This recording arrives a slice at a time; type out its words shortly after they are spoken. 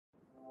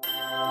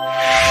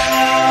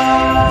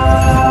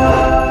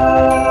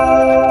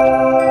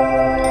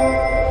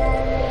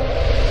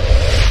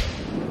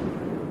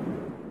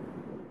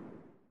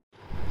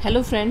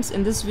friends,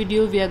 in this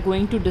video we are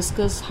going to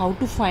discuss how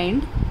to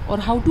find or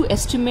how to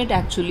estimate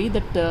actually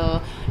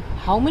that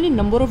how many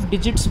number of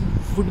digits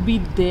would be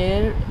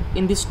there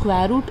in the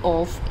square root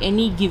of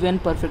any given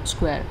perfect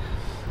square.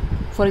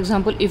 For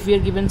example, if we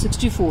are given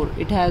 64,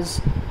 it has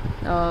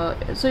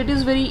so it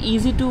is very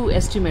easy to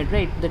estimate,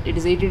 right, that it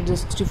is 88 to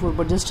 64.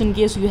 But just in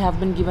case you have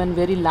been given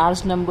very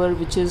large number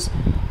which is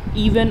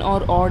even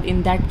or odd,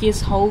 in that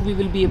case how we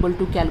will be able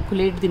to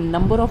calculate the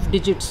number of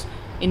digits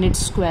in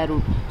its square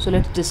root. So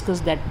let's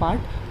discuss that part,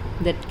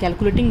 that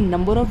calculating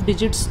number of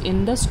digits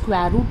in the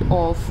square root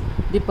of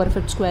the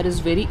perfect square is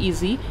very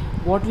easy.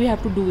 What we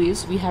have to do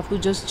is we have to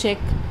just check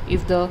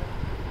if the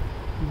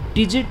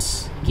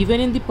digits given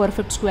in the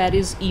perfect square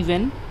is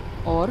even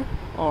or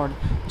odd.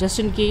 Just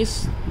in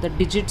case the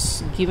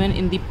digits given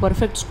in the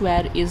perfect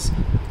square is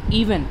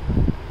even,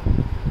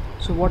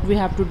 so what we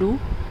have to do,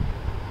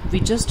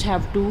 we just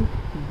have to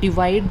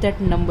divide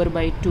that number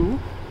by 2.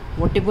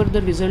 Whatever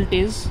the result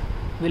is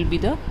will be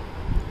the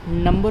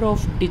number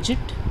of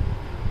digits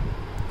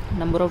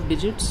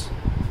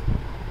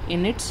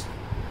in its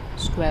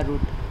square root.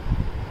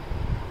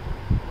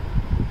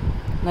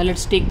 Now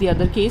let's take the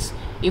other case.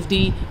 If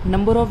the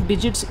number of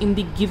digits in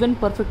the given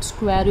perfect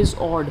square is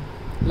odd,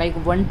 like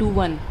 1 to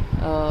 1,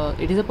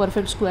 it is a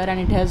perfect square and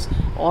it has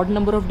odd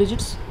number of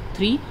digits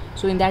 3.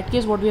 So in that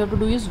case what we have to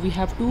do is we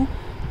have to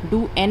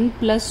do n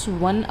plus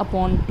 1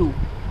 upon 2,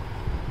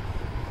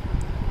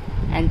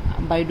 and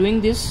by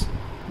doing this,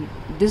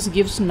 this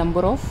gives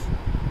number of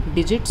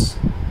digits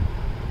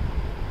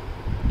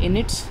in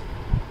its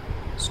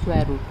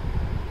square root.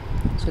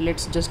 So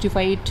let's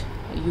justify it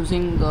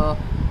using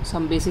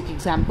some basic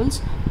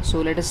examples. So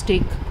let us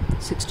take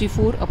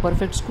 64, a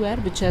perfect square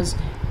which has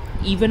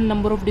even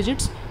number of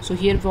digits. So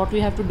here what we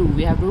have to do,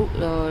 we have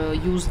to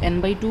use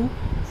n by 2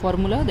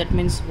 formula. That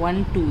means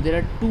 1 2, there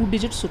are 2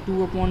 digits, so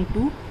 2 upon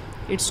 2,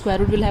 its square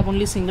root will have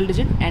only single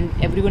digit, and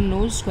everyone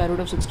knows square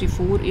root of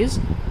 64 is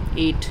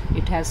 8,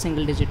 it has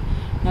single digit.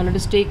 Now let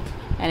us take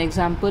an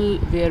example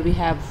where we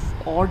have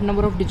odd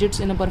number of digits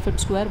in a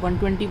perfect square,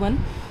 121.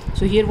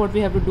 So here what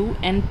we have to do,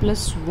 n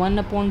plus 1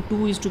 upon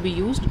 2 is to be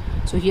used.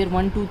 So here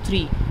 1 2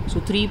 3, so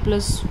 3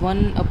 plus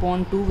 1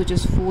 upon 2, which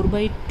is 4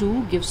 by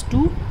 2, gives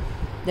 2.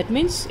 That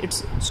means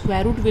its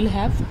square root will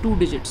have 2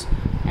 digits,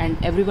 and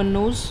everyone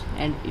knows,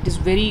 and it is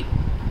very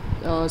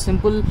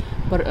simple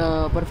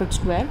perfect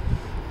square,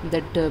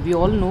 that we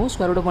all know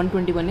square root of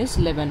 121 is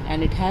 11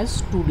 and it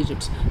has 2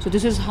 digits. So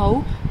this is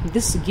how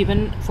this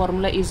given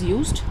formula is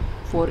used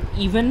for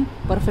even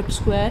perfect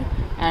square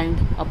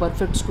and a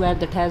perfect square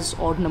that has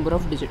odd number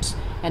of digits.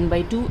 N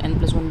by 2, n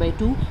plus 1 by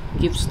 2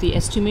 gives the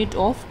estimate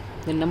of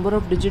the number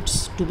of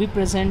digits to be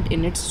present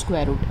in its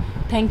square root.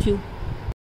 Thank you.